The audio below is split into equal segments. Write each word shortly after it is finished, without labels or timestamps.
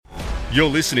You're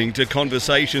listening to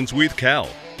Conversations with Cal,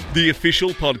 the official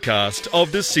podcast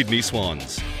of the Sydney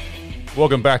Swans.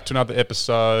 Welcome back to another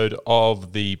episode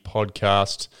of the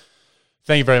podcast.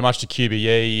 Thank you very much to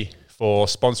QBE for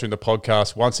sponsoring the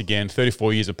podcast. Once again,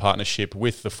 34 years of partnership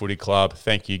with the footy club.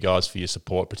 Thank you guys for your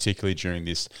support, particularly during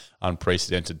this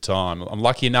unprecedented time. I'm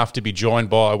lucky enough to be joined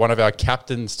by one of our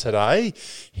captains today.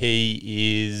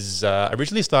 He is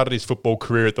originally started his football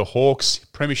career at the Hawks,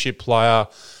 premiership player,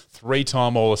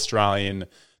 three-time All-Australian,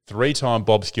 three-time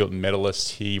Bob Skilton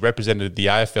medalist. He represented the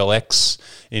AFLX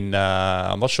in,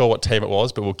 I'm not sure what team it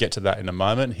was, but we'll get to that in a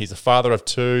moment. He's a father of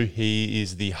two. He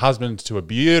is the husband to a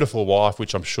beautiful wife,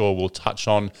 which I'm sure we'll touch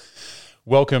on.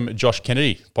 Welcome, Josh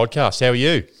Kennedy, podcast. How are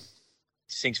you?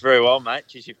 Things very well, mate.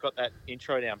 Geez, you've got that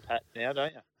intro down pat now,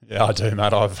 don't you? Yeah, I do,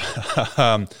 mate. I've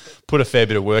put a fair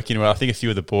bit of work into it. I think a few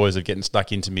of the boys are getting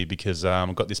stuck into me because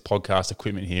I've got this podcast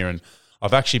equipment here, and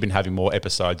I've actually been having more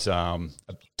episodes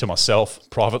to myself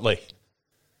privately.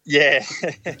 Yeah,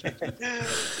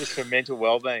 just for mental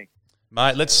well-being.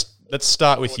 Mate, let's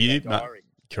start with you. Mate.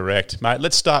 Correct, mate.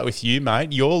 Let's start with you,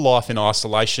 mate. Your life in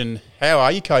isolation, how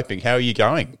are you coping? How are you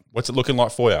going? What's it looking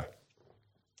like for you?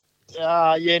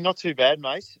 Yeah, not too bad,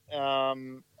 mate.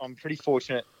 I'm pretty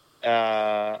fortunate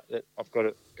that I've got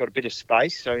a bit of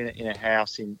space, so in a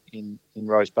house in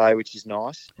Rose Bay, which is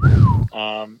nice.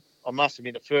 I must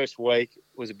admit, the first week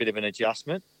was a bit of an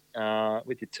adjustment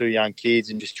with the two young kids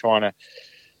and just trying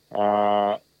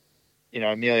to,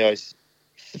 Emilio's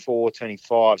 4, turning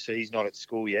 5, so he's not at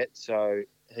school yet. So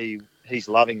he's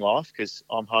loving life because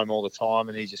I'm home all the time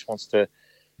and he just wants to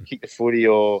kick the footy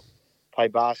or play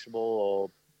basketball or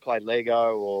play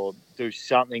Lego or do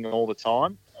something all the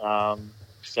time.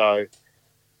 So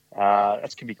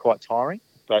that can be quite tiring,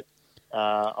 but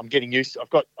I'm getting used to. I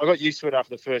got used to it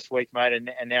after the first week, mate,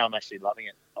 and now I'm actually loving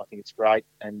it. I think it's great,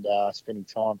 and spending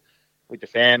time with the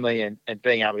family and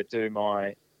being able to do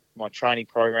my training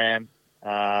program.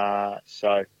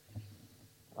 Settled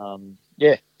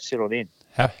in.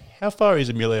 How far is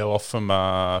Emilio off from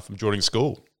joining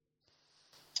school?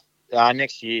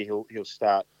 Next year he'll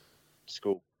start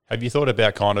school. Have you thought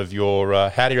about kind of your?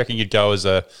 How do you reckon you'd go as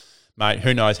a mate?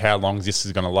 Who knows how long this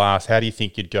is going to last? How do you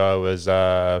think you'd go as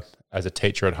a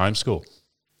teacher at homeschool?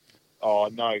 Oh,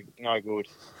 no good.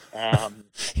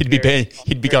 He'd be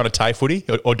going to TAFE footy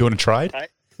or doing a trade.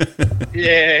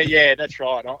 Yeah, that's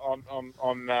right. I'm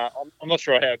not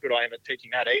sure how good I am at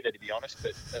teaching that either, to be honest.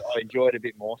 But I enjoy it a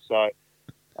bit more. So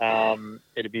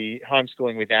it'd be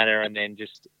homeschooling with Anna, and then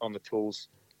just on the tools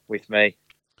with me.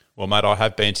 Well, mate, I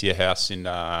have been to your house in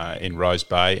Rose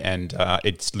Bay, and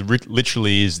it's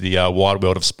literally is the wide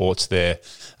world of sports there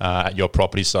at your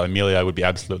property. So Emilio would be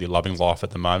absolutely loving life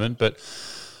at the moment. But,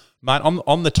 mate,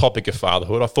 on the topic of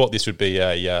fatherhood, I thought this would be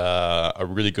a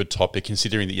really good topic,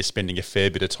 considering that you're spending a fair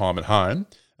bit of time at home.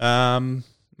 Mate,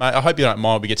 I hope you don't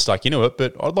mind we get stuck into it,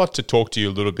 but I'd like to talk to you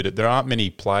a little bit. There aren't many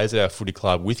players at our footy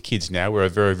club with kids now. We're a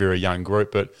very, very young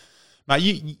group, but mate,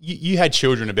 you had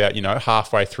children about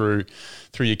halfway through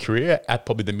your career, at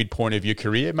probably the midpoint of your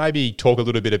career. Maybe talk a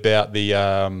little bit about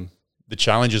the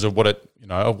challenges of what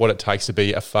it takes to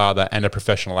be a father and a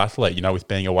professional athlete. With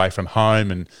being away from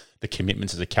home and the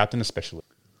commitments as a captain, especially.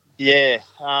 Yeah,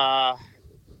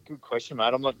 good question,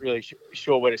 mate. I'm not really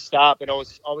sure where to start, but I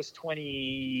was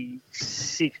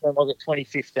 26 when was it?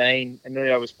 2015, and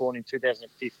I was born in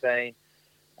 2015.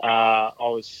 I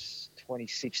was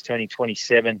 26, turning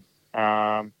 27.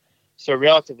 So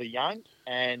relatively young,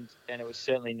 and it was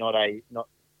certainly not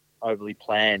overly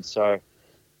planned. So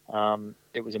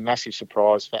it was a massive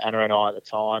surprise for Anna and I at the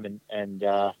time, and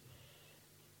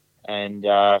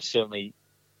certainly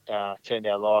turned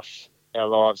our lives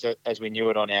as we knew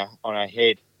it on our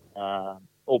head,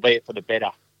 albeit for the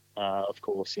better, of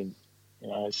course.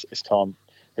 As time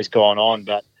has gone on,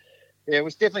 but yeah, it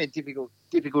was definitely a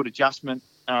difficult adjustment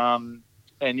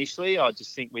initially. I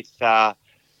just think with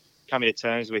coming to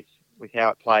terms with how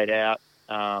it played out,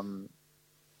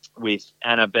 with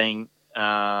Anna being,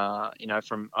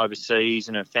 from overseas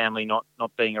and her family not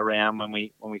being around when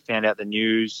we found out the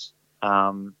news.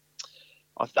 The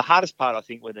hardest part, I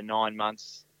think, were the 9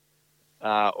 months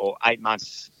or 8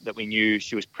 months that we knew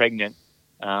she was pregnant,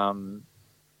 and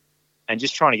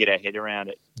just trying to get our head around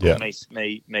it. Yeah.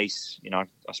 Me, I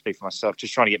speak for myself,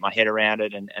 just trying to get my head around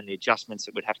it and the adjustments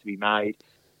that would have to be made,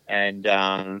 and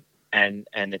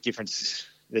the difference,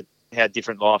 how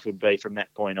different life would be from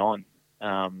that point on.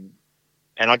 And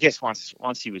I guess once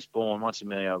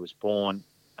Emilio was born,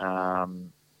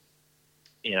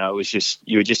 it was just,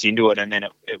 you were just into it, and then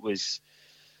it was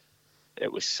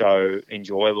so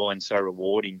enjoyable and so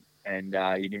rewarding, and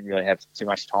you didn't really have too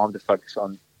much time to focus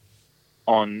on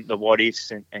on the what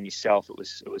ifs and yourself.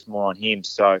 It was more on him.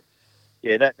 So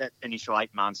yeah, that initial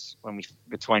 8 months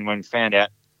between when we found out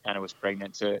Anna was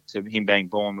pregnant to him being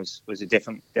born was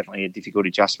definitely a difficult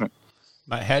adjustment.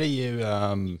 Mate, how do you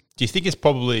think it's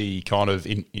probably kind of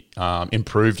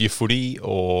improved your footy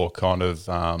or kind of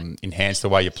enhanced the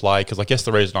way you play? Because I guess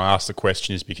the reason I ask the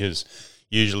question is because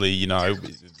usually,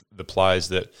 the players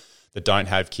that don't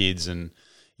have kids and,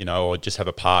 or just have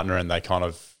a partner and they kind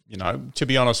of, to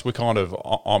be honest,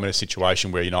 I'm in a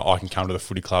situation where, I can come to the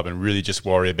footy club and really just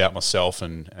worry about myself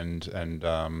and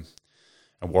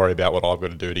worry about what I've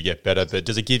got to do to get better. But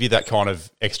does it give you that kind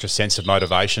of extra sense of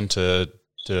motivation to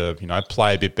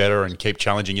play a bit better and keep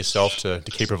challenging yourself to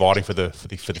keep providing for the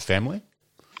family?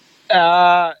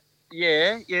 Yeah,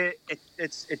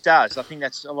 it does. I think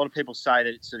that's a lot of people say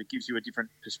that it sort of gives you a different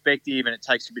perspective and it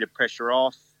takes a bit of pressure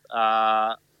off.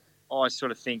 I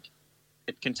sort of think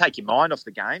it can take your mind off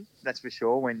the game. That's for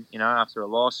sure. When after a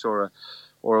loss or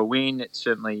a win, it's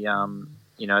certainly young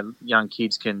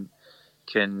kids can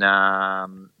they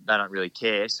don't really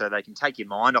care, so they can take your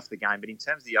mind off the game. But in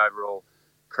terms of the overall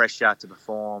pressure to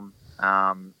perform,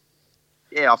 I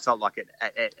felt like it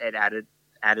added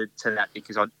to that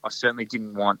because I certainly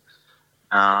didn't want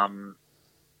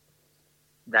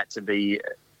that to be,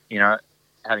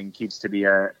 having kids to be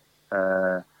an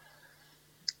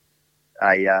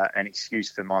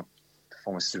excuse for my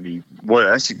performance to be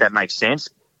worse, if that makes sense.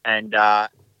 And I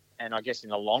guess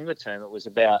in the longer term, it was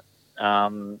about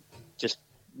just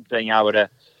being able to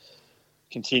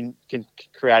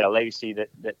create a legacy that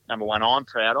number one I'm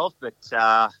proud of, but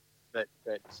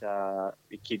the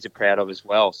kids are proud of as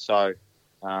well. So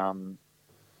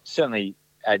certainly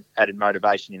added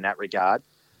motivation in that regard,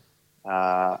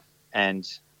 and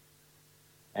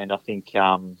I think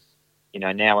now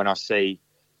when I see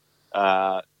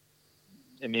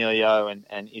Emilio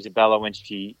and Isabella when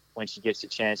she gets a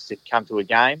chance to come to a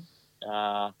game,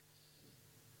 when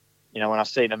I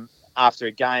see them after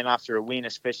a game, after a win,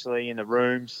 especially in the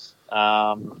rooms,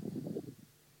 running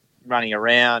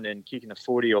around and kicking the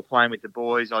footy or playing with the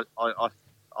boys, I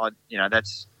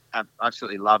that's I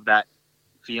absolutely love that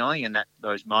feeling and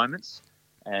those moments,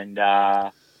 and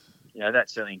that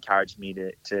certainly encouraged me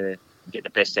to get the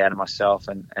best out of myself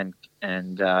and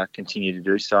continue to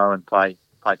do so and play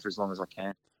for as long as I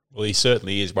can. Well, he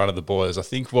certainly is one of the boys. I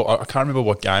think, I can't remember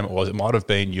what game it was. It might have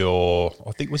been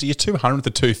was it your 200th or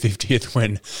 250th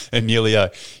when Emilio,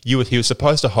 he was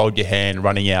supposed to hold your hand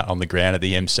running out on the ground at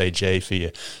the MCG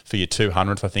for your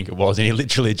 200th, I think it was, and he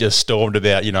literally just stormed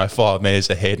about, 5 metres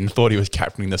ahead and thought he was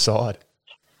captaining the side.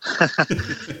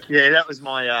 Yeah, that was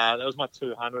my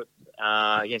 200th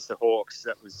against the Hawks.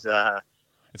 That was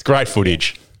it's great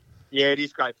footage. Yeah, it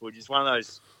is great footage. It's one of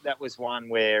those. That was one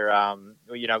where,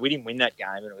 we didn't win that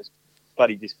game and it was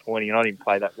bloody disappointing and I didn't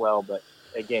play that well. But,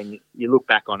 again, you look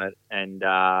back on it and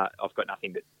I've got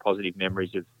nothing but positive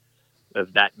memories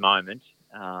of that moment.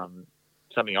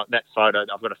 Something like that photo,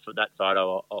 that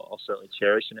photo I'll certainly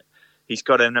cherish. And he's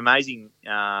got an amazingly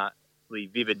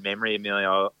vivid memory,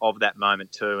 Emilio, of that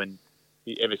moment too. And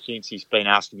ever since he's been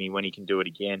asking me when he can do it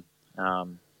again.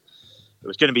 It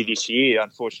was going to be this year,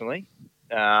 unfortunately.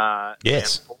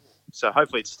 Yes. So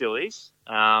hopefully it still is.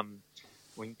 We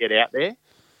can get out there.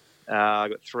 I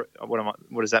got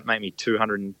what does that make me?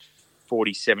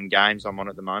 247 games I'm on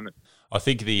at the moment. I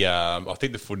think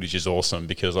the footage is awesome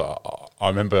because I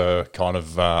remember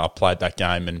I played that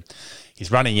game and he's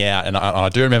running out and I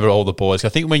do remember all the boys. I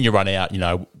think when you run out,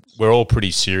 we're all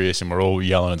pretty serious and we're all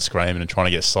yelling and screaming and trying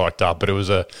to get psyched up. But it was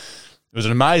an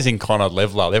amazing kind of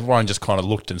level up. Everyone just kind of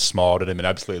looked and smiled at him and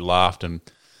absolutely laughed. And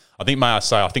I think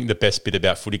the best bit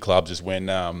about footy clubs is when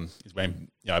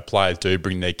players do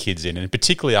bring their kids in, and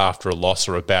particularly after a loss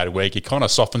or a bad week, it kind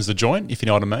of softens the joint, if you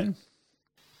know what I mean.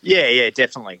 Yeah,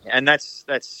 definitely, and that's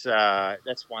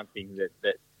one thing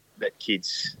that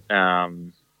kids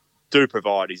do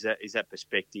provide is that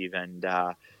perspective, and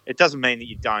it doesn't mean that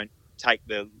you don't take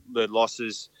the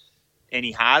losses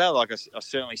any harder. Like I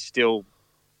certainly still.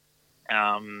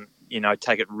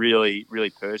 Take it really,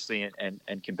 really personally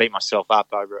and can beat myself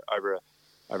up over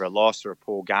a loss or a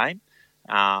poor game.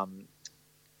 However,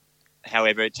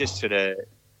 it just sort of,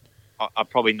 I'm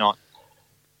probably not,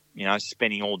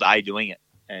 spending all day doing it.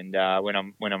 And when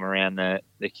I'm around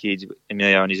the kids,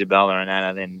 Emilio and Isabella and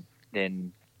Anna, then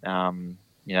they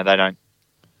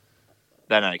don't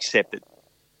accept that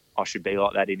I should be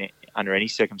like that under any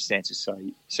circumstances.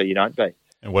 So you don't be.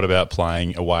 And what about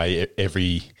playing away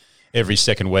every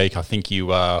second week? I think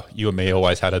you and me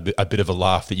always had a bit of a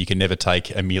laugh that you can never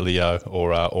take Emilio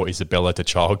or Isabella to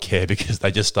childcare because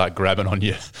they just start grabbing on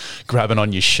your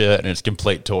shirt and it's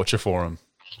complete torture for them.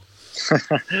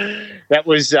 That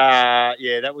was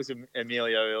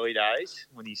Emilio early days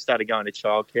when he started going to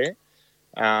childcare.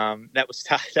 That was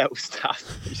tough.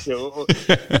 So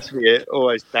we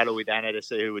always battle with Anna to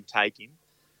see who would take him.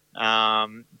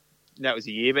 That was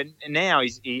a year, but now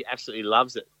he absolutely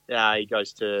loves it. He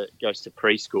goes to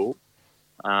preschool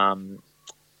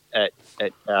at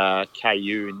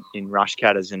KU in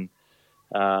Rushcutters, and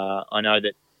I know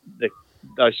that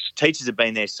those teachers have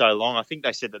been there so long. I think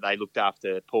they said that they looked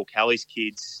after Paul Kelly's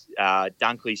kids,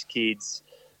 Dunkley's kids.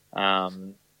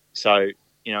 So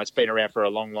it's been around for a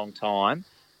long, long time,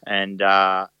 and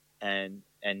now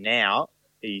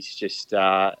he's just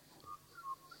I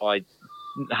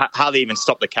hardly even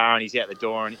stopped the car, and he's out the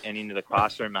door and into the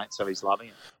classroom, mate. So he's loving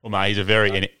it. Well, mate, he's a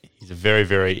very,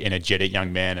 very energetic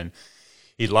young man, and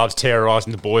he loves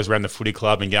terrorising the boys around the footy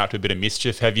club and get up to a bit of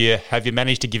mischief. Have you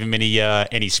managed to give him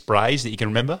any sprays that you can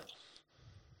remember?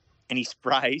 Any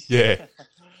sprays? Yeah.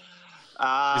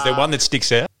 Is there one that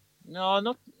sticks out? No,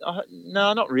 not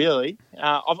really.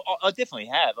 I definitely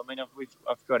have. I mean,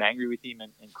 I've got angry with him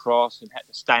and cross and had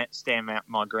to stand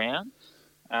my ground.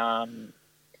 But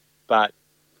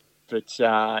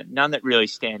none that really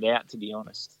stand out, to be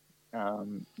honest.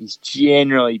 He's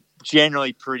generally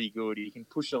pretty good. He can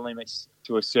push the limits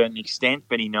to a certain extent,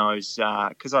 but he knows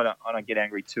because I don't get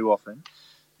angry too often.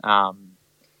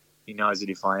 He knows that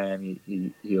if I am,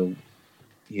 he'll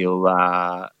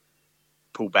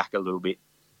pull back a little bit,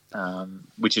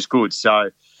 which is good. So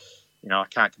I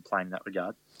can't complain in that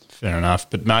regard. Fair enough,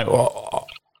 but mate, I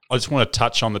just want to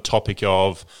touch on the topic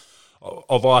of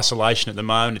isolation at the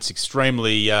moment. It's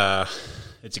extremely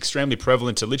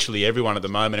prevalent to literally everyone at the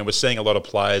moment, and we're seeing a lot of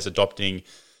players adopting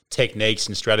techniques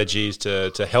and strategies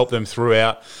to help them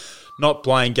throughout not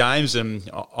playing games. And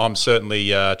I'm certainly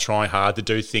trying hard to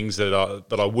do things that I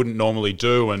wouldn't normally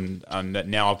do, and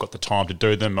now I've got the time to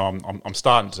do them. I'm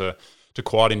starting to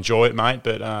quite enjoy it, mate.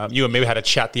 But you and me had a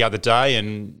chat the other day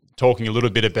and talking a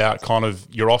little bit about kind of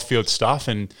your off-field stuff,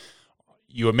 and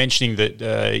you were mentioning that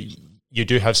you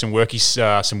do have some work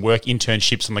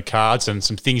internships on the cards and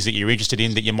some things that you're interested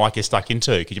in that you might get stuck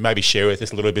into. Could you maybe share with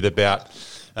us a little bit about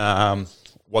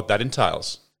what that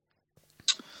entails?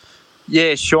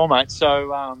 Yeah, sure, mate.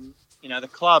 So, the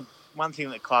club, one thing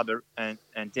that the club and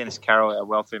Dennis Carroll, our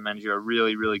welfare manager, are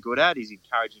really, really good at is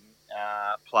encouraging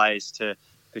players to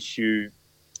pursue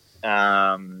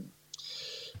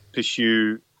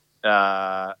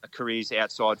careers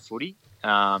outside footy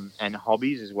and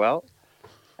hobbies as well.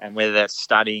 And whether that's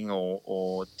studying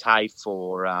or TAFE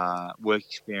or work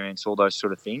experience, all those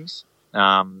sort of things.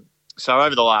 So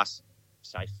over the last,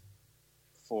 say,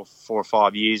 4 or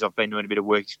 5 years, I've been doing a bit of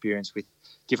work experience with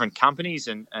different companies,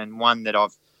 and one that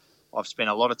I've spent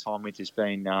a lot of time with has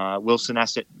been Wilson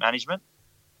Asset Management,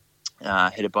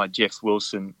 headed by Jeff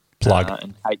Wilson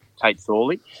and Kate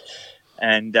Thorley.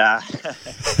 And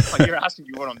you're asking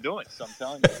me what I'm doing, so I'm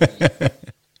telling you.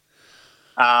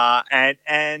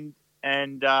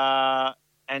 And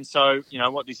so,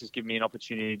 what this has given me an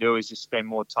opportunity to do is just spend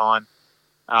more time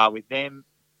with them,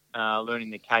 learning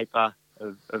the caper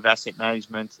of asset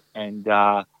management, and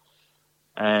I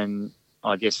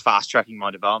guess fast tracking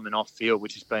my development off field,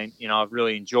 which has been, I've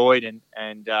really enjoyed and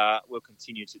will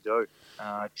continue to do.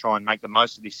 Try and make the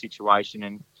most of this situation,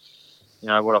 and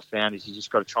what I've found is you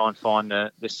just got to try and find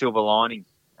the silver lining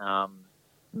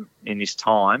in this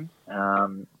time.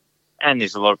 And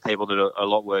there's a lot of people that are a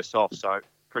lot worse off, so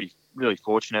really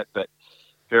fortunate, but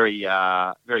very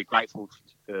very grateful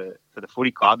for the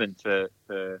footy club and for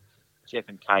Jeff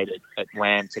and Kate at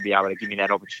WAM to be able to give me that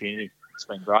opportunity. It's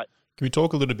been great. Can we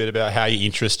talk a little bit about how your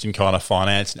interest in kind of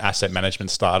finance and asset management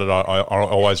started? I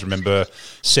always remember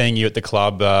seeing you at the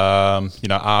club,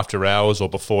 after hours or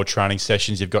before training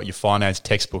sessions. You've got your finance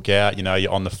textbook out.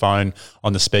 You're on the phone,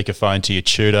 on the speakerphone to your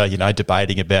tutor.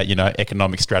 Debating about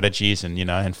economic strategies and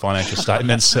and financial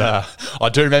statements. I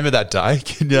do remember that day.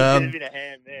 A bit of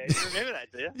ham there. You remember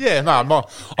that, do you? Yeah, no,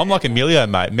 I'm like Emilio,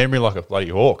 mate. Memory like a bloody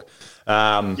hawk.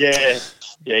 Yeah,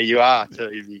 you are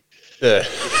too. Yeah.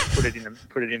 Put it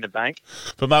in the bank.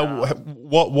 But mate,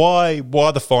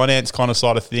 why the finance kind of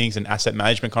side of things and asset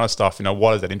management kind of stuff?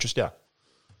 Why does that interest you?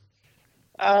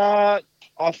 I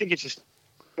think it just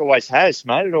always has,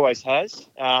 mate. It always has.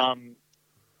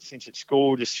 Since at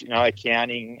school, just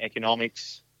accounting,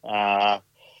 economics,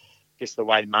 just the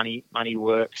way money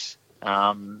works.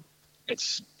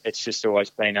 It's just always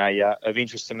been of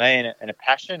interest to me and a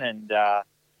passion, and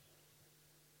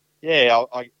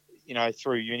I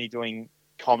through uni doing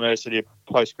commerce, I did a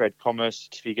postgrad commerce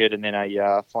certificate and then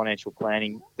a financial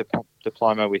planning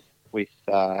diploma with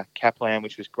Kaplan,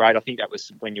 which was great. I think that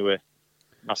was when you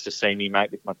must have seen me,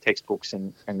 mate, with my textbooks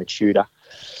and the tutor.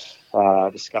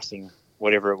 discussing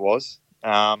whatever it was.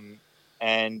 And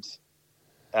then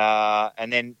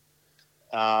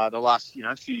the last,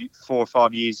 4 or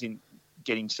 5 years in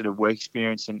getting sort of work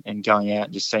experience and going out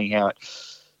and just seeing how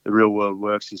the real world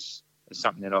works is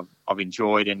something that I've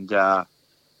enjoyed, and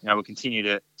we'll continue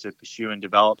to pursue and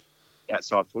develop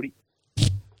outside footy.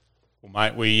 Well,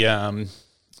 mate,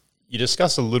 you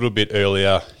discussed a little bit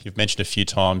earlier, you've mentioned a few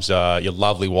times your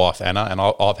lovely wife, Anna, and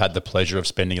I've had the pleasure of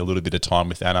spending a little bit of time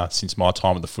with Anna since my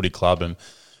time at the footy club. And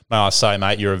may I say,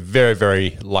 mate, you're a very,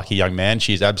 very lucky young man.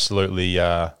 She's absolutely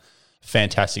a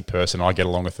fantastic person. I get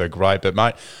along with her great. But,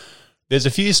 mate, there's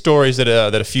a few stories that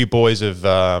a few boys have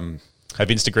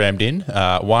Instagrammed in.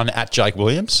 One, at Jake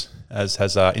Williams, has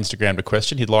Instagrammed a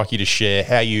question. He'd like you to share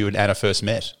how you and Anna first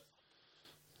met.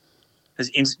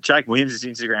 Jake Williams has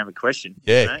Instagrammed a question.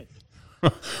 Yeah. Mate.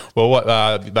 Well,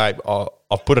 mate,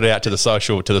 I've put it out to the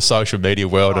social media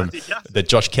world, and that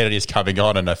Josh Kennedy is coming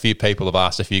on, and a few people have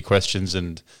asked a few questions,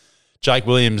 and Jake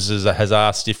Williams has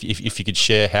asked if you could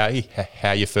share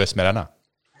how you first met Anna.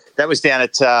 That was down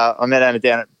at I met Anna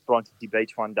down at Bronte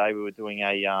Beach one day. We were doing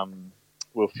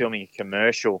we were filming a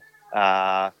commercial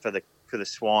for the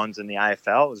Swans and the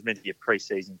AFL. It was meant to be a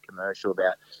pre-season commercial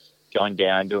about going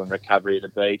down, doing recovery at the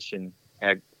beach, and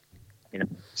how,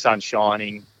 sun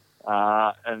shining.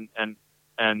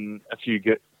 And a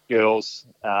few girls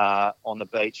on the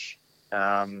beach.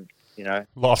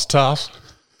 Life's tough.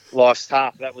 Life's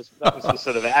tough. That was the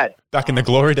sort of ad. Back in the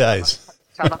glory days.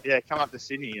 Come up to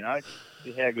Sydney. How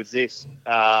good's this?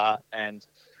 And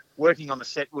working on the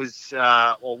set was,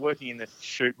 or working in the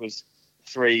shoot was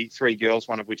three girls.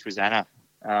 One of which was Anna.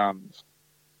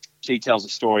 She tells a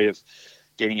story of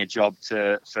getting a job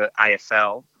for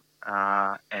AFL,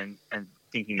 and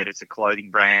thinking that it's a clothing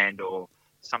brand or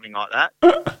something like that,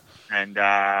 and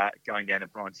going down to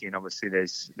Bronte, and obviously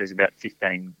there's about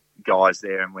 15 guys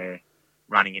there, and we're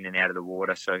running in and out of the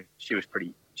water. So she was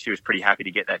pretty happy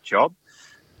to get that job.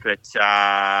 But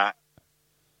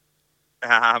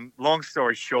long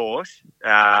story short,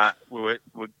 we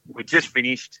just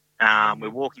finished. We're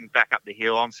walking back up the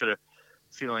hill. I'm sort of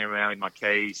fiddling around with my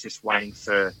keys, just waiting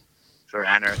for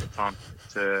Anna at the time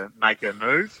to make her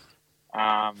move.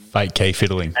 Fake key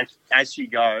fiddling. As she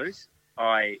goes,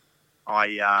 I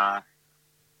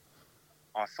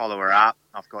follow her up.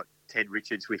 I've got Ted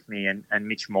Richards with me and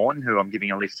Mitch Morton, who I'm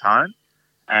giving a lift home.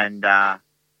 And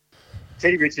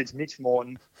Teddy Richards, Mitch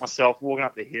Morton, myself walking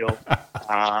up the hill.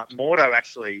 Mordo,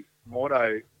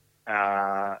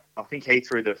 I think he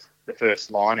threw the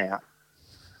first line out.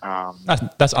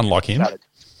 That's unlike him.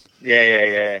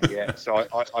 Yeah. So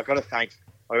I got to thank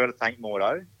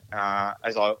Mordo.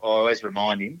 As I always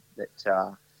remind him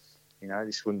that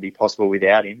this wouldn't be possible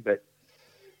without him. But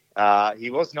he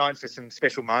was known for some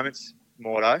special moments,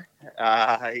 Mordo.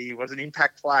 He was an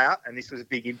impact player, and this was a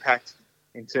big impact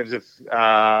in terms of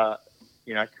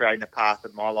creating the path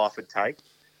that my life would take.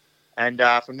 And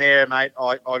from there, mate,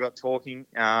 I got talking.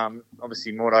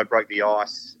 Obviously, Mordo broke the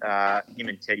ice. Him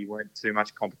and Teddy weren't too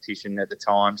much competition at the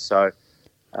time, so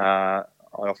I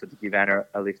offered to give Anna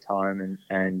a lift home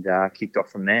and kicked off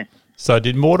from there. So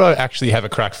did Mordo actually have a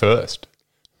crack first?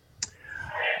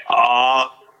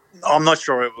 I'm not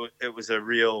sure it was a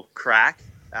real crack,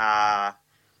 but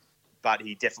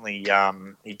he definitely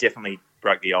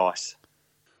broke the ice.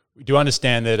 We do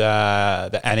understand that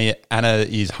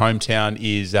Anna's hometown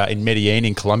is in Medellin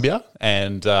in Colombia,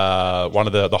 and one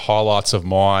of the highlights of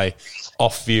my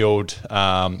off-field,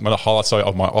 one of the highlights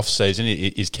of my off-season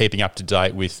is keeping up to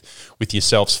date with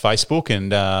yourself's Facebook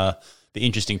and the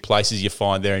interesting places you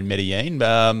find there in Medellin.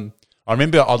 I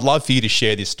remember, I'd love for you to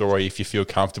share this story if you feel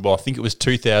comfortable. I think it was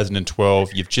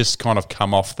 2012. You've just kind of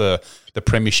come off the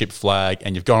premiership flag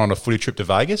and you've gone on a footy trip to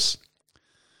Vegas.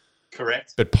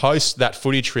 Correct. But post that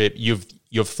footy trip, you've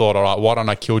thought, all right, why don't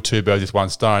I kill two birds with one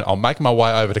stone? I'll make my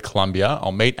way over to Colombia.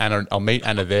 I'll meet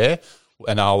Anna there,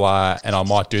 and I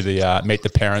might do the meet the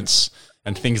parents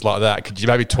and things like that. Could you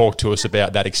maybe talk to us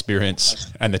about that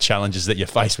experience and the challenges that you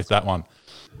face with that one?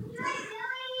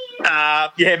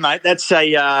 Yeah, mate. That's so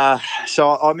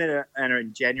I met Anna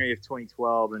in January of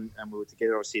 2012, and we were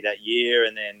together obviously that year,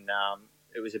 and then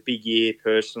it was a big year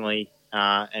personally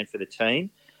and for the team.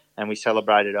 And we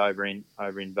celebrated over in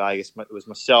Vegas. It was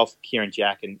myself, Kieran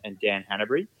Jack, and Dan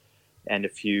Hanbury, and a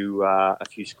few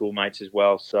schoolmates as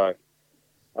well. So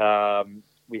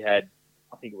we had,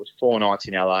 I think it was 4 nights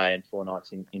in LA and 4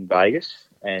 nights in Vegas.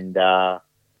 And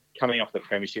coming off the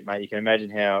premiership, mate, you can imagine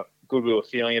how good we were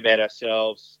feeling about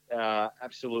ourselves.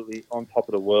 Absolutely on top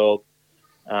of the world.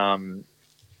 Couldn't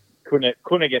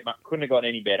have got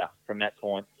any better from that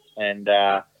point. And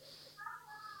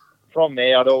from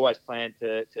there, I'd always planned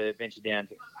to venture down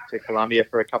to Colombia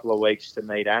for a couple of weeks to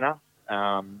meet Anna.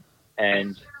 And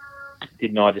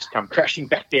didn't I just come crashing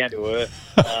back down to earth?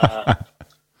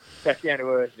 Back down to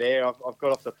earth there. I've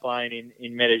got off the plane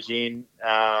in Medellin,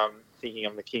 thinking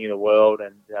I'm the king of the world,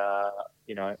 and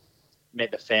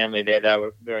met the family there. They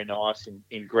were very nice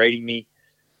in greeting me,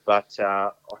 but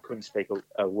I couldn't speak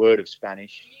a word of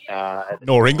Spanish.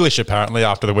 Nor English, apparently,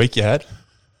 after the week you had.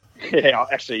 Yeah,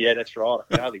 actually, that's right. I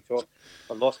could hardly talk.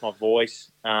 I lost my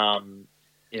voice.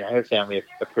 Her family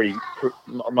are pretty.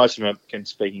 Most of them can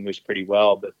speak English pretty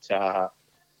well, but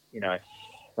number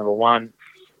one,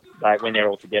 when they're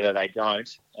all together, they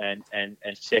don't, and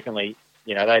secondly,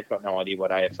 they've got no idea what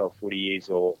AFL footy is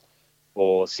or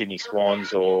Sydney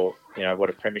Swans or what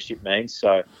a premiership means.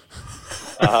 So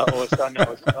all of a sudden, I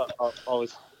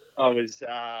was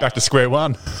back to square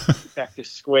one. Back to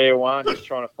square one, just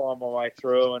trying to find my way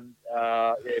through, and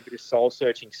a bit of soul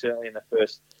searching certainly in the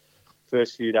first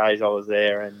few days I was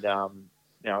there, and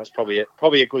it was probably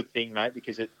a good thing, mate,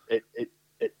 because it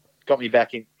got me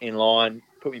back in line,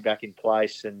 put me back in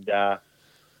place, and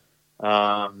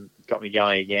got me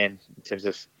going again in terms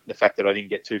of the fact that I didn't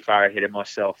get too far ahead of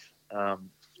myself. But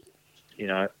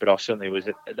I certainly was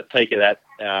at the peak of that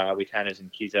with Hannah's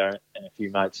and Kizzo and a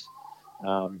few mates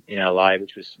in LA,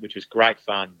 which was great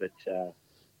fun. But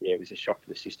it was a shock to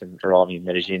the system arriving in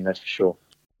Medellin, that's for sure.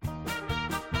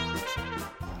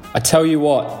 I tell you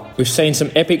what, we've seen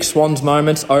some epic Swans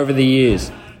moments over the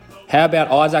years. How about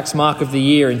Isaac's Mark of the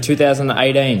Year in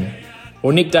 2018?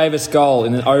 Or Nick Davis' goal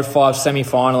in the 05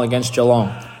 semi-final against Geelong?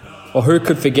 Or who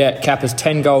could forget Kappa's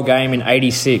 10-goal game in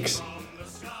 86?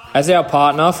 As our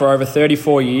partner for over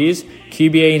 34 years,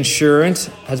 QBE Insurance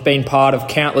has been part of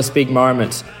countless big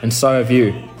moments, and so have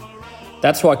you.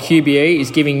 That's why QBE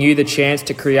is giving you the chance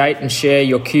to create and share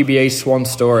your QBE Swan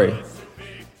story.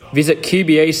 Visit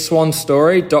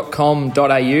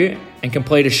qbeswanstory.com.au and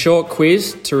complete a short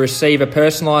quiz to receive a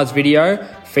personalised video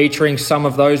featuring some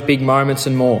of those big moments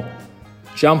and more.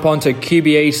 Jump onto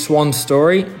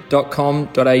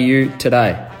qbeswanstory.com.au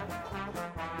today.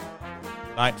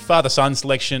 Mate, father-son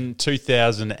selection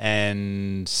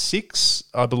 2006,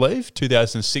 I believe.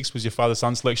 2006 was your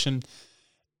father-son selection.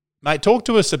 Mate, talk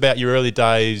to us about your early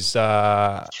days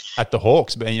at the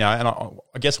Hawks. And I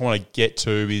guess I want to get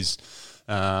to is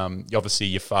obviously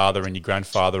your father and your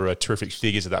grandfather are terrific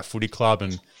figures at that footy club,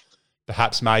 and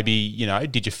perhaps maybe,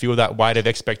 did you feel that weight of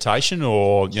expectation,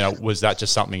 or, was that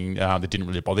just something that didn't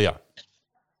really bother you?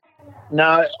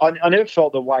 No, I never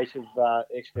felt the weight of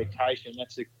expectation.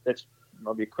 That's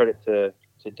maybe a credit to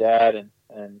Dad and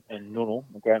Nunal,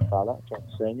 my grandfather, John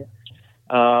Senior.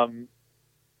 I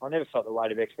never felt the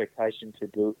weight of expectation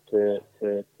to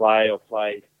play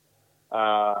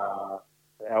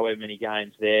however many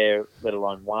games there, let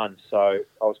alone one. So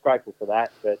I was grateful for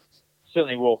that. But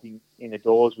certainly walking in the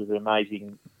doors was an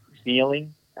amazing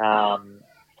feeling. It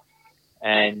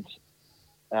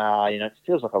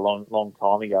feels like a long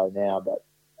time ago now, but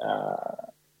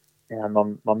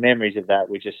my memories of that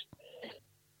were just,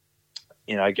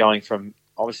 going from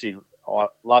obviously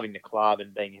loving the club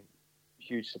and being a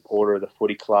huge supporter of the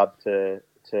footy club to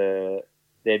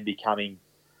then getting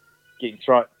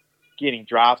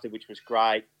drafted, which was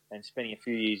great, and spending a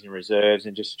few years in reserves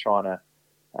and just trying to,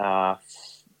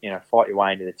 fight your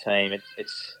way into the team.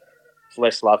 It's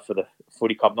less love for the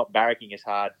footy club, not barracking as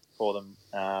hard for them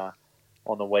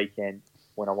on the weekend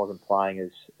when I wasn't playing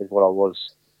as what I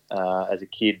was as a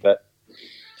kid. But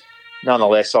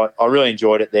nonetheless, I really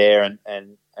enjoyed it there, and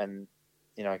they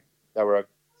were a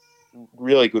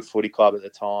really good footy club at the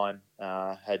time.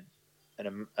 Had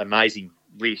an amazing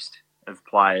list of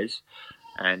players,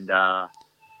 and I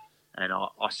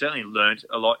certainly learnt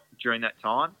a lot during that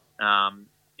time.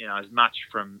 As much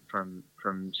from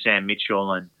Sam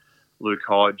Mitchell and Luke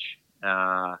Hodge,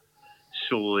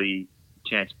 Sully,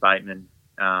 Chance Bateman.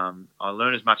 I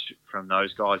learned as much from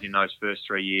those guys in those first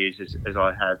 3 years as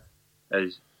I have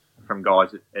as from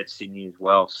guys at Sydney as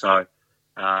well. So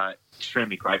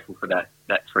extremely grateful for that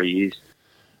 3 years.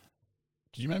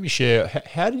 Could you maybe share,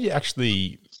 how did you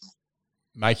actually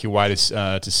make your way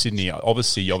to Sydney?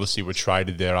 Obviously you were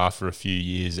traded there after a few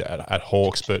years at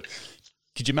Hawks, but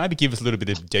could you maybe give us a little bit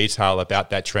of detail about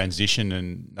that transition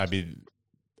and maybe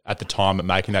at the time of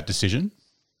making that decision?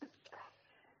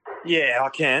 Yeah, I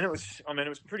can. It was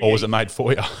pretty. Or was it made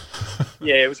for you?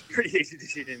 Yeah, it was a pretty easy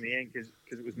decision in the end because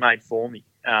it was made for me.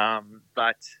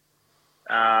 But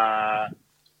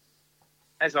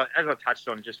as I touched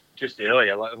on just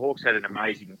earlier, like the Hawks had an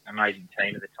amazing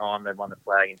team at the time. They won the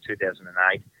flag in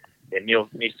 2008. Their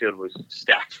midfield was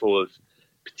stacked full of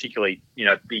particularly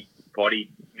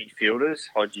body midfielders,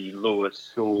 Hodgie,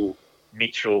 Lewis, Sewell,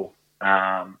 Mitchell,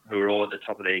 who are all at the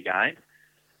top of their game.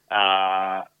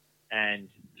 And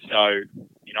so,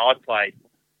 I played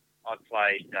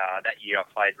that year. I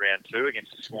played round 2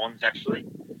 against the Swans actually,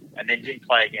 and then didn't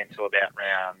play again until about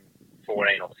round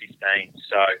 14 or 15.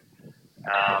 So,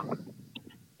 I'm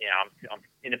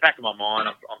in the back of my mind.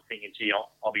 I'm thinking, gee,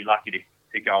 I'll be lucky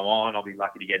to go on. I'll be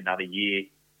lucky to get another year.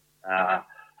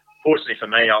 Fortunately for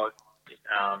me, I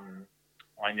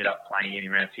ended up playing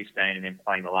in around 15 and then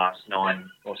playing the last 9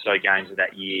 or so games of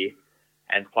that year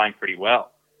and playing pretty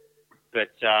well.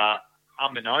 But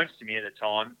unbeknownst to me at the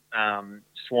time,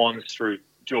 Swans, through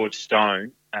George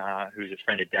Stone, who's a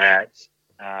friend of Dad's,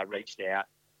 reached out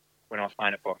when I was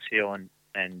playing at Box Hill and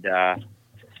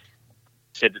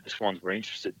said that the Swans were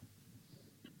interested.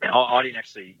 And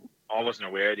I wasn't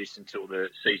aware of this until the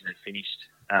season had finished.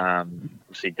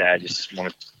 Obviously, Dad just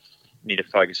wanted me to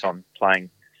focus on playing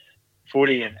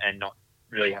footy and not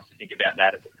really have to think about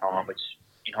that at the time, which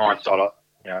in hindsight,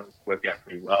 worked out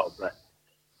pretty well. But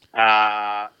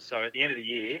so at the end of the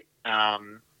year,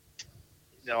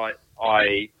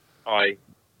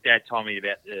 Dad told me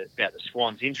about the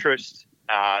Swans' interest.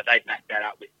 They backed that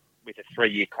up with a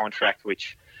 3-year contract,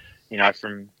 which,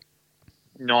 from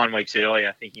 9 weeks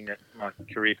earlier, thinking that my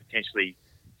career potentially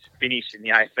finished in the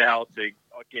AFL to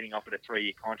getting offered a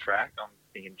 3-year contract, I'm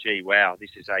thinking, gee, wow,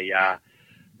 this is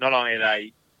not only are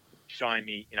they showing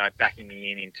me, backing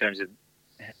me in terms of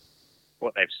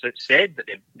what they've said, but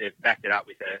they've backed it up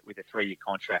with a 3-year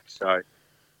contract. So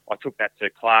I took that to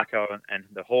Clarko and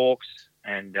the Hawks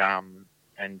and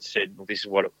said, well, this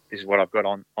is what I've got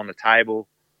on the table.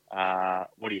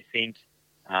 What do you think?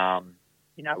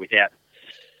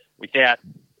 Without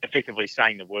effectively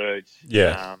saying the words,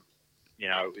 it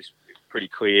was pretty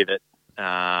clear that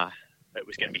it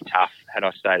was going to be tough had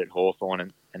I stayed at Hawthorn,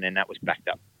 and then that was backed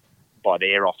up by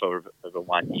their offer of a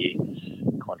 1-year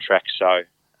contract. So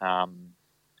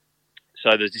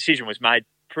the decision was made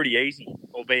pretty easy,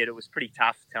 albeit it was pretty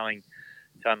tough telling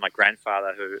my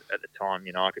grandfather, who at the time,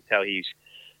 I could tell he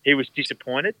was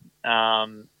disappointed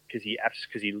because he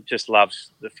just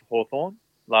loves the Hawthorn,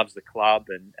 loves the club,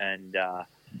 and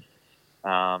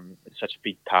it's such a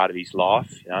big part of his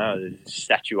life. There's a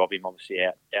statue of him obviously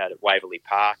out at Waverley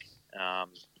Park.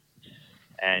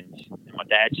 And my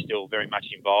dad's still very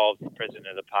much involved, president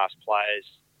of the past players.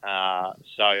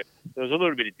 So there was a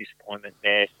little bit of disappointment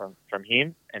there from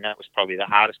him, and that was probably the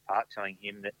hardest part, telling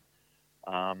him that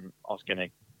I was going to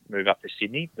move up to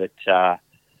Sydney. But I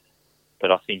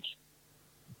think,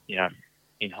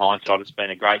 in hindsight, it's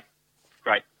been a great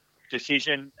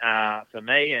decision for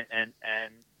me, and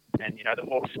the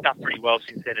Hawks stuck pretty well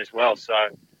since then as well. So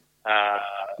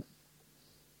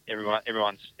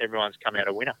everyone's come out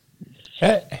a winner.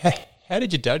 How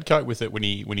did your dad cope with it when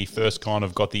he first kind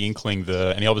of got the inkling?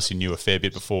 And he obviously knew a fair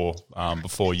bit before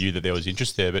you that there was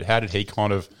interest there. But how did he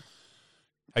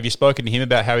have you spoken to him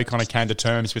about how he kind of came to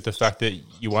terms with the fact that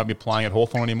you won't be playing at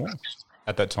Hawthorn anymore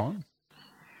at that time?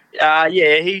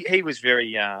 He was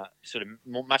very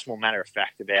much more matter of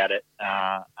fact about it.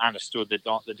 Understood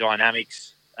the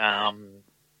dynamics,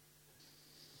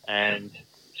 and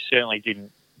certainly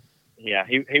didn't. Yeah,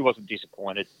 he wasn't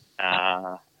disappointed.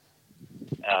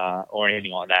 Or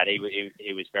anything like that. He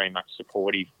was very much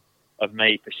supportive of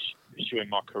me pursuing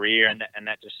my career, and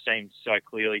that just seemed so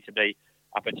clearly to be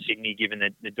up at Sydney, given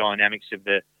the dynamics of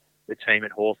the team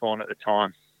at Hawthorn at the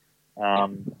time.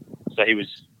 So he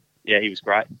was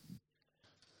great.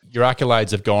 Your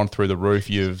accolades have gone through the roof.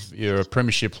 You're a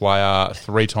premiership player,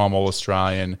 3-time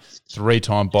All-Australian,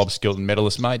 3-time Bob Skilton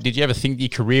medalist, mate. Did you ever think your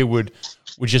career would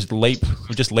just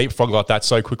leapfrog like that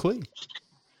so quickly?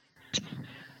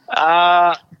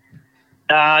 No,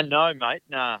 mate.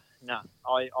 No.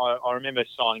 I remember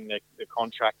signing the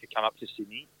contract to come up to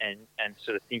Sydney and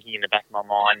sort of thinking in the back of my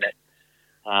mind that,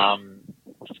 I'm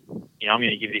going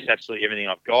to give this absolutely everything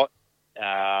I've got.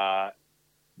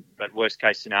 But worst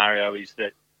case scenario is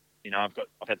that, I've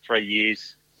had 3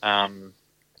 years,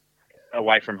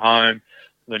 away from home,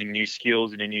 learning new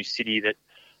skills in a new city that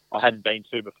I hadn't been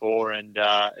to before. And,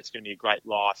 it's going to be a great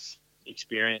life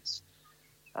experience.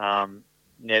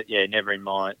 Never in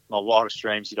my wildest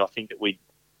dreams did I think that we'd,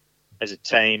 as a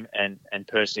team and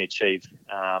personally, achieve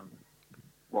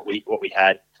what we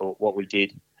had or what we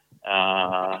did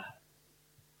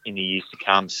in the years to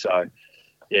come. So,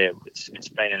 it's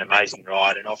been an amazing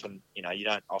ride, and often, you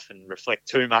don't often reflect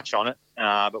too much on it,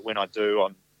 but when I do,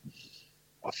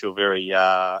 I feel very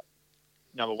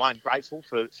number one, grateful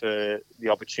for the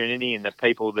opportunity and the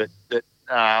people that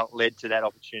led to that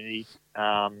opportunity,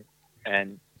 and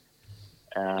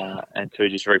two,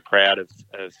 just very proud of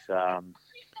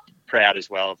proud as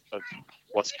well of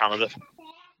what's come of it.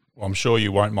 Well, I'm sure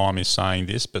you won't mind me saying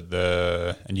this, but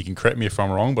and you can correct me if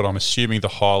I'm wrong, but I'm assuming the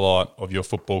highlight of your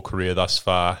football career thus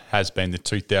far has been the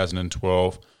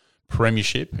 2012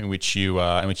 Premiership, in which you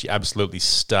absolutely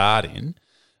starred in.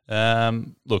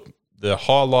 Look, the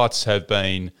highlights have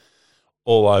been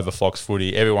all over Fox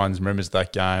Footy. Everyone remembers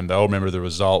that game. They all remember the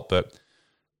result. But,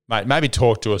 mate, maybe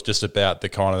talk to us just about the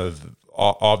kind of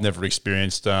I've never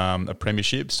experienced a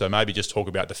premiership, so maybe just talk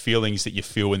about the feelings that you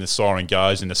feel when the siren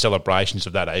goes and the celebrations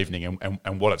of that evening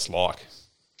and what it's like.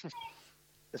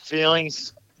 The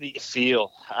feelings that you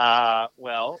feel,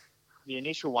 well, the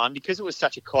initial one, because it was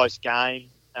such a close game,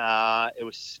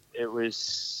 it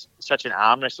was such an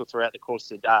arm wrestle throughout the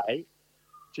course of the day.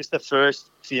 Just the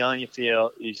first feeling you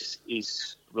feel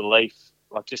is relief,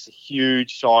 like just a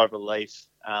huge sigh of relief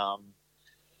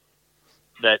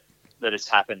that it's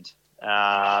happened.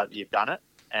 You've done it,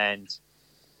 and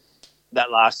that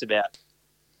lasts about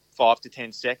 5 to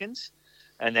 10 seconds,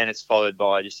 and then it's followed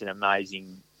by just an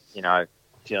amazing,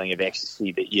 feeling of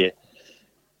ecstasy that you're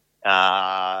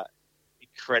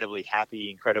incredibly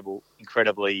happy,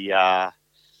 incredibly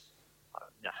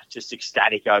just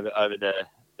ecstatic over the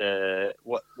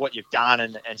what you've done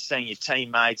and seeing your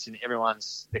teammates and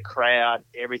the crowd,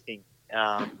 everything.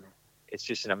 It's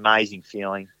just an amazing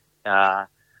feeling.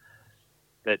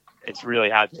 That it's really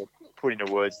hard to put into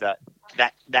words that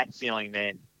feeling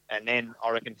then. And then I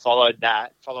reckon following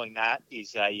that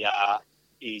is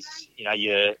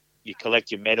you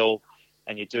collect your medal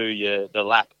and you do the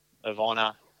lap of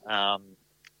honour,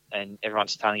 and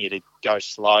everyone's telling you to go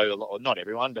slow, or not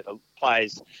everyone, but the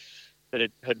players that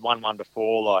had won one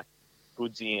before, like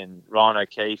Goodsey and Ryan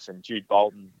O'Keefe and Jude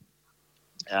Bolton,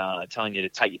 telling you to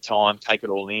take your time, take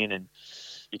it all in, and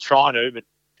you're trying to, but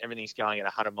everything's going at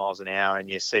 100 miles an hour, and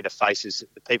you see the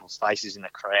people's faces in the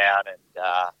crowd,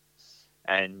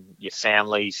 and your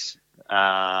families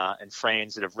and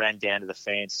friends that have ran down to the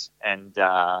fence, and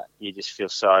you just feel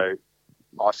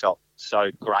I felt so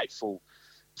grateful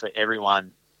for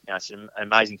everyone. It's an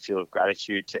amazing feel of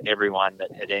gratitude to everyone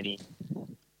that had any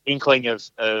inkling of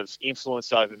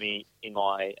influence over me in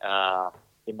my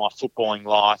footballing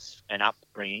life and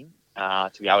upbringing,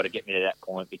 to be able to get me to that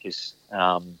point, because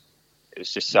it was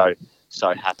just so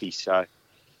happy,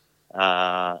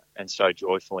 and so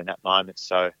joyful in that moment.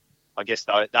 So I guess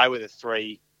they were the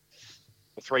three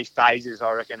phases,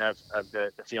 I reckon, of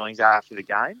the feelings after the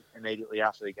game, immediately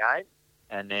after the game,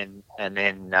 and then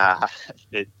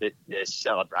the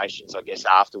celebrations, I guess,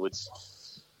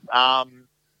 afterwards. I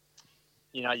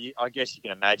guess you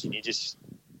can imagine your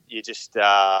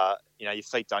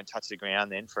feet don't touch the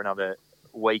ground then for another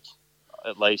week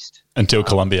at least, until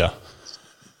Colombia.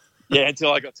 Yeah,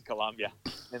 until I got to Colombia.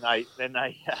 Then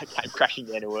they came crashing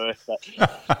down to earth. But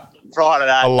prior to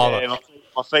that,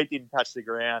 my feet didn't touch the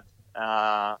ground.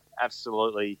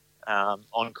 Absolutely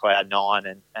on cloud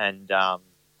nine, and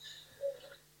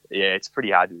it's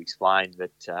pretty hard to explain.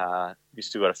 But we've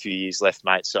still got a few years left,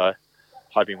 mate. So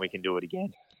hoping we can do it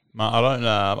again. I don't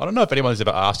know if anyone's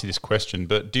ever asked you this question,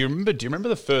 but do you remember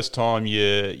the first time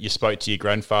you spoke to your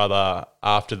grandfather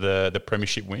after the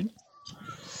premiership win?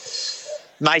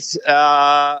 Mate,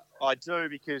 I do,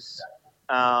 because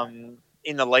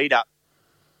in the lead up,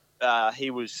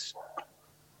 he was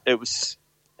a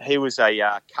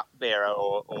cup bearer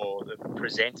or the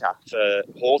presenter for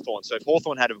Hawthorn. So if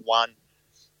Hawthorn had won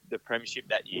the premiership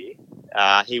that year,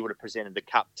 he would have presented the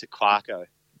cup to Clarko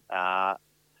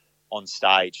on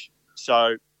stage.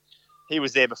 So he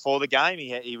was there before the game.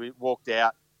 He walked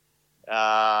out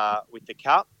with the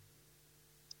cup,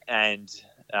 and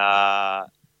after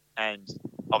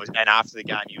the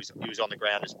game he was on the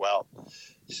ground as well.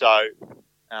 So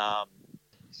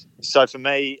for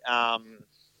me,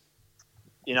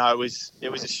 it was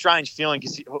a strange feeling,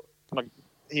 because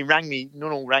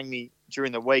Nunnal rang me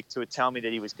during the week to tell me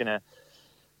that he was going to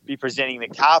be presenting the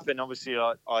cup, and obviously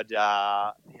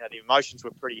the emotions were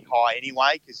pretty high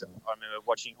anyway, because I remember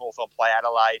watching Hawthorn play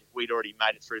Adelaide. We'd already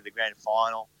made it through the grand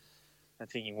final, and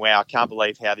thinking, wow, I can't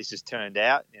believe how this has turned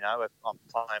out. I'm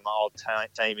playing my old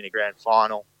team in a grand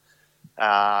final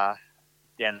down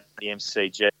at the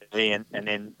MCG, and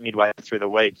then midway through the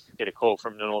week, get a call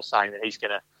from Nunnal saying that he's going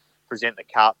to present the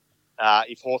cup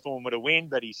if Hawthorn were to win,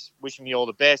 but he's wishing me all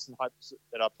the best and hopes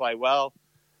that I play well.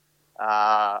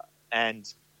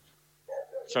 And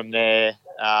from there,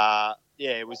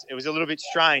 it was a little bit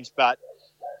strange, but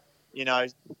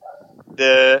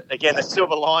the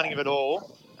silver lining of it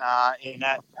all in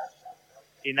that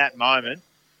moment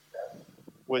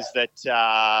was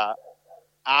that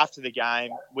after the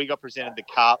game we got presented the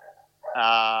cup,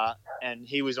 and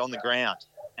he was on the ground,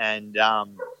 and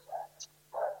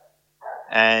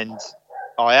and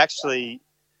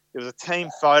there was a team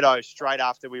photo straight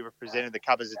after we were presented the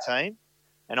cup as a team,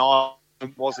 and I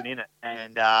wasn't in it.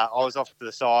 And I was off to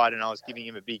the side, and I was giving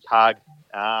him a big hug.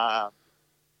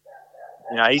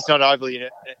 He's not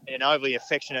an overly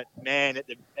affectionate man at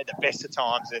the best of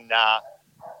times, and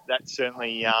that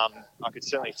certainly I could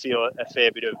certainly feel a fair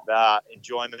bit of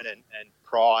enjoyment and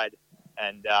pride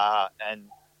and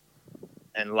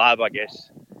love, I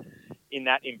guess, in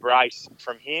that embrace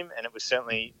from him, and it was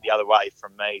certainly the other way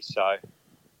from me. So.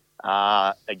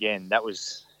 Again, that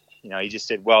was, he just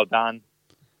said, well done,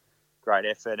 great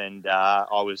effort. And that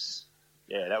was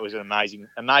an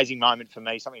amazing moment for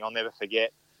me, something I'll never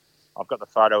forget. I've got the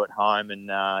photo at home and,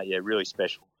 really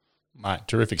special. Mate,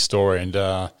 terrific story. And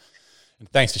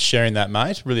thanks for sharing that,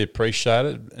 mate. Really appreciate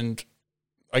it. And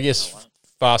I guess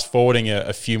fast forwarding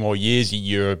a few more years,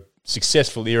 you're a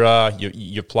successful era.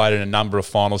 You played in a number of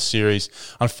final series.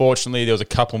 Unfortunately, there was a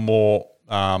couple more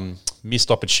missed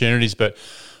opportunities, but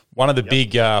one of the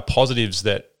big positives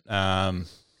that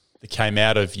came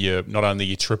out of not only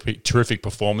your terrific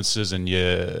performances and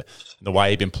the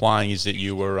way you've been playing is that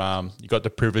you got the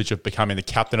privilege of becoming the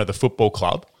captain of the football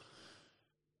club.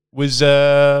 Was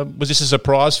this a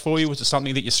surprise for you? Was it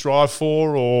something that you strive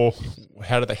for, or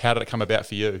how did it come about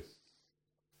for you?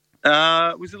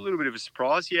 It was a little bit of a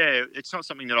surprise. Yeah, it's not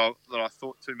something that I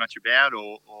thought too much about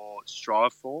or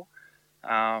strive for.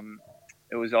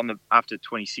 It was after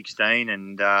 2016,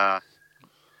 and then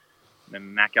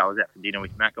Macca, I was out for dinner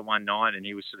with Macca one night, and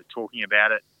he was sort of talking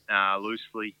about it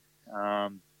loosely,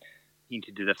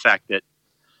 hinted to the fact that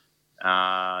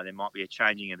there might be a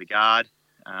changing of the guard,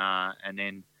 and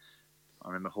then I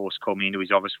remember Horse called me into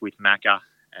his office with Macca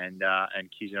and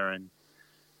Kizza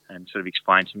and sort of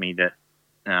explained to me that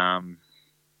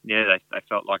they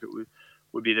felt like it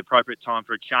would be the appropriate time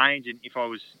for a change, and if I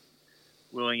was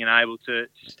willing and able to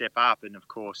step up. And of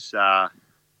course,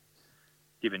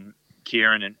 given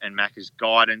Kieran and Macca's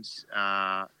guidance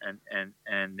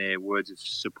and their words of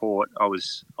support, I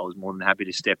was more than happy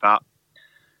to step up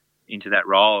into that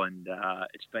role. And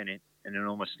it's been an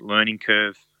enormous learning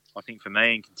curve, I think, for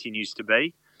me, and continues to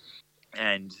be.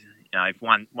 And if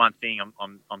one thing,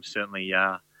 I'm certainly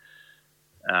I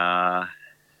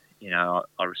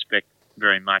respect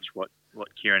very much what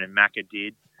Kieran and Macca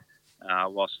did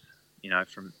whilst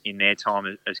from in their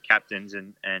time as captains,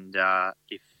 and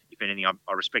if anything,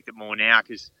 I respect it more now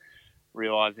because I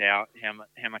realise how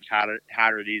much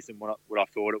harder it is than what I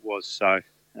thought it was. So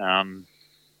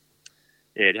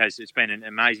it's been an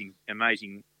amazing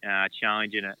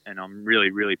challenge, and I'm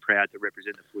really, really proud to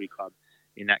represent the footy club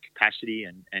in that capacity.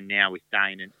 And now with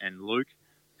Dane and Luke,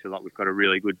 I feel like we've got a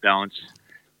really good balance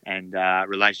and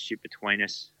relationship between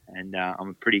us, and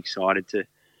I'm pretty excited to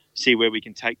see where we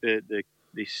can take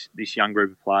this young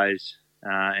group of players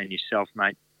and yourself,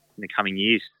 mate, in the coming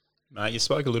years. Mate, you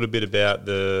spoke a little bit about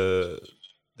the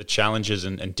challenges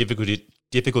and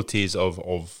difficulties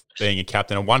of being a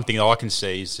captain. And one thing I can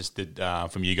see is just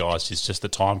that from you guys is just the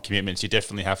time commitments. You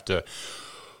definitely have to,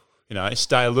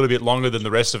 stay a little bit longer than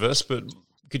the rest of us. But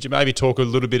could you maybe talk a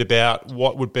little bit about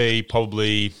what would be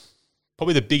probably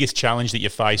the biggest challenge that you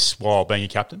face while being a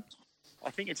captain?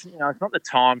 I think it's not the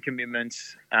time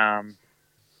commitments.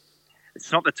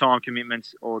 It's not the time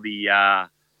commitments or the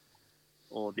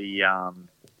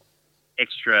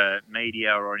extra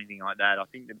media or anything like that. I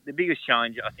think the biggest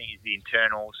challenge, is the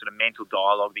internal sort of mental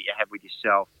dialogue that you have with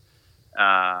yourself.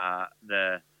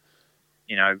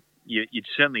 You'd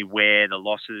certainly wear the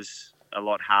losses a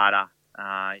lot harder.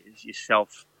 Your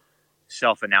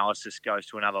self-analysis goes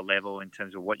to another level in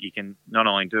terms of what you can not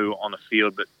only do on the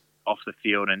field but off the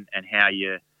field, and how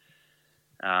you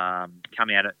come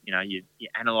out of, you're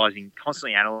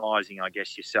constantly analysing, I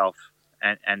guess, yourself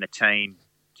and the team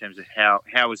in terms of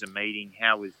how was a meeting,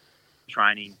 how was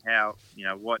training,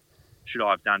 what should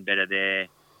I have done better there,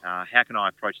 how can I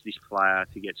approach this player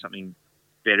to get something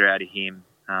better out of him.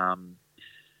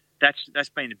 That's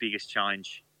been the biggest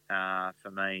challenge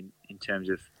for me in terms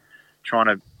of trying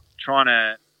to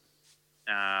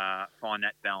find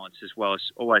that balance, as well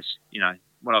as always,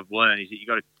 what I've learned is that you've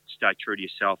got to stay true to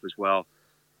yourself as well.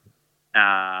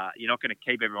 You're not going to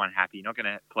keep everyone happy. You're not going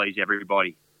to please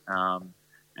everybody,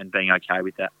 and being okay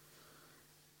with that.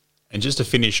 And just to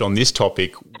finish on this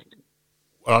topic,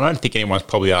 I don't think anyone's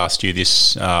probably asked you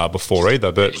this before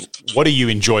either, but what do you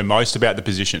enjoy most about the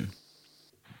position?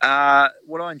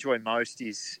 What I enjoy most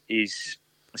is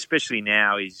especially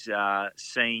now, is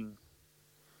seeing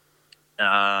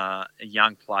a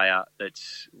young player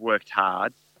that's worked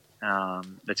hard,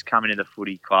 that's come into the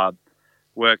footy club,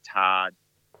 worked hard,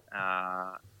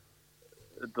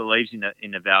 believes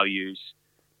in the values,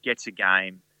 gets a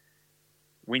game,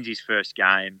 wins his first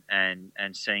game and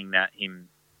seeing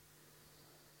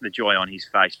the joy on his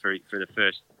face for the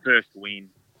first win,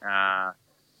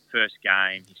 first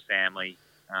game, his family.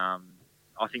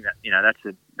 I think that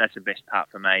that's the best part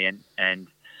for me. And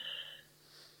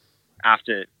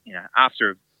after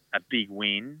a big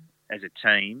win as a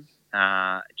team,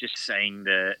 just seeing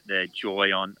the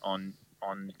joy on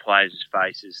the players'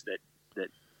 faces that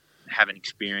haven't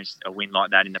experienced a win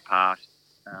like that in the past,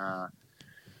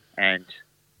 and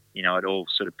it all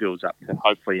sort of builds up to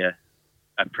hopefully a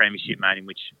premiership, mate, in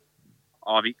which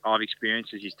I've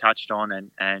experienced, as he's touched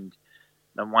on, and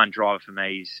the one driver for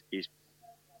me is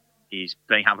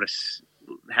being able to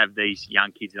have these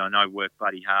young kids that I know work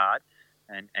bloody hard,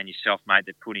 and yourself, mate,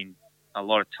 that put in a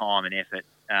lot of time and effort,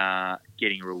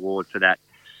 getting a reward for that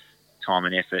time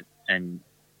and effort, and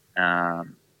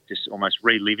just almost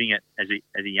reliving it as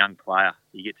a young player.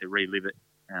 You get to relive it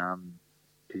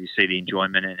because you see the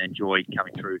enjoyment and joy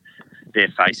coming through their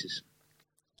faces.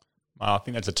 I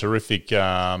think that's a terrific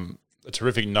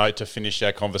note to finish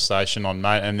our conversation on,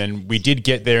 mate. And then we did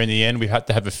get there in the end. We had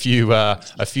to have a few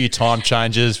time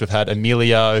changes. We've had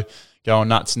Emilio going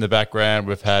nuts in the background.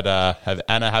 We've had have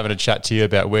Anna having a chat to you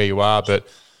about where you are. But,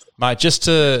 mate,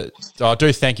 I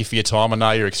do thank you for your time. I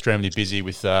know you're extremely busy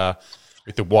with the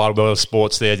wide world of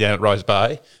sports there down at Rose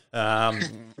Bay.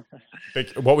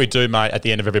 But what we do, mate, at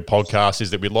the end of every podcast is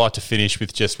that we like to finish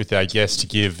with our guests to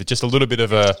give just a little bit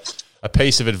of a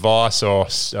piece of advice or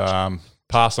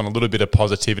pass on a little bit of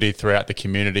positivity throughout the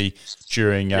community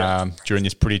during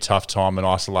this pretty tough time in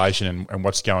isolation and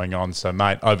what's going on. So,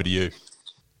 mate, over to you.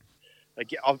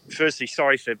 Firstly,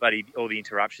 sorry for all the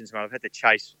interruptions, mate. I've had to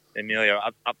chase Emilio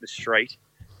up the street,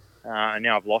 and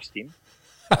now I've lost him.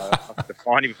 I have to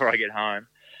find him before I get home.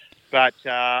 But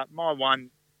my one,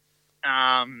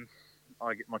 my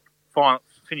final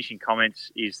finishing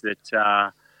comments is that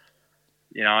I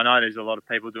know there's a lot of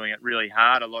people doing it really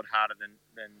hard, a lot harder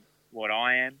than what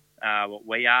I am, what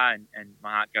we are, and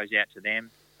my heart goes out to them.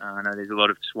 I know there's a lot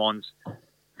of Swans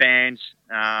fans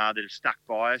that have stuck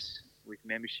by us with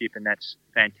membership, and that's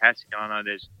fantastic. I know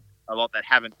there's a lot that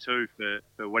haven't too,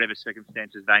 for whatever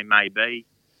circumstances they may be.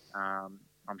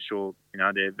 I'm sure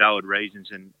they're valid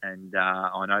reasons, and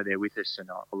I know they're with us, and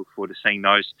I look forward to seeing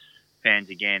those fans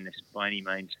again. This plenty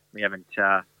means we haven't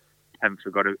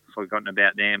forgotten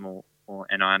about them,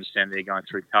 and I understand they're going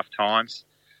through tough times.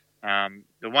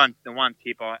 The one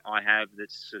tip I have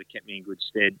that's sort of kept me in good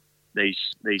stead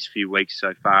these few weeks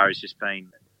so far has just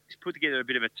been to put together a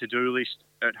bit of a to-do list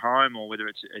at home, or whether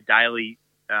it's a daily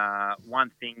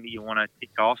one thing that you want to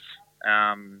tick off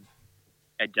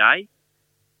a day.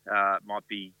 Might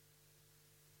be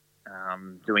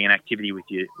doing an activity with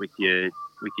your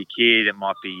kid. It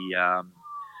might be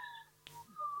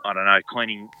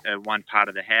cleaning one part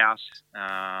of the house.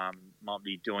 Might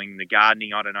be doing the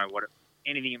gardening. I don't know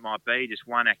anything it might be. Just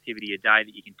one activity a day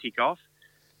that you can tick off,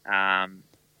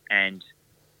 and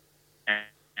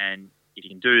if you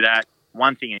can do that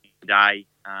one thing a day,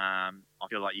 I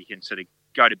feel like you can sort of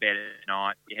go to bed at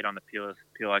night, your head on the pillow,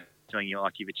 feeling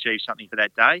like you've achieved something for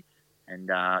that day. And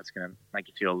it's going to make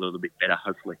you feel a little bit better,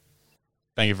 hopefully.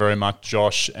 Thank you very much,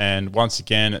 Josh. And once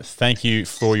again, thank you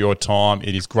for your time.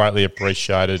 It is greatly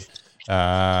appreciated.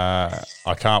 I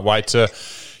can't wait to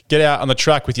get out on the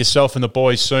track with yourself and the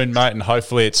boys soon, mate, and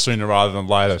hopefully it's sooner rather than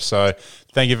later. So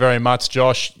thank you very much,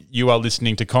 Josh. You are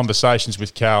listening to Conversations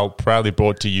with Cal, proudly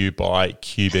brought to you by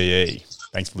QBE.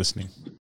 Thanks for listening.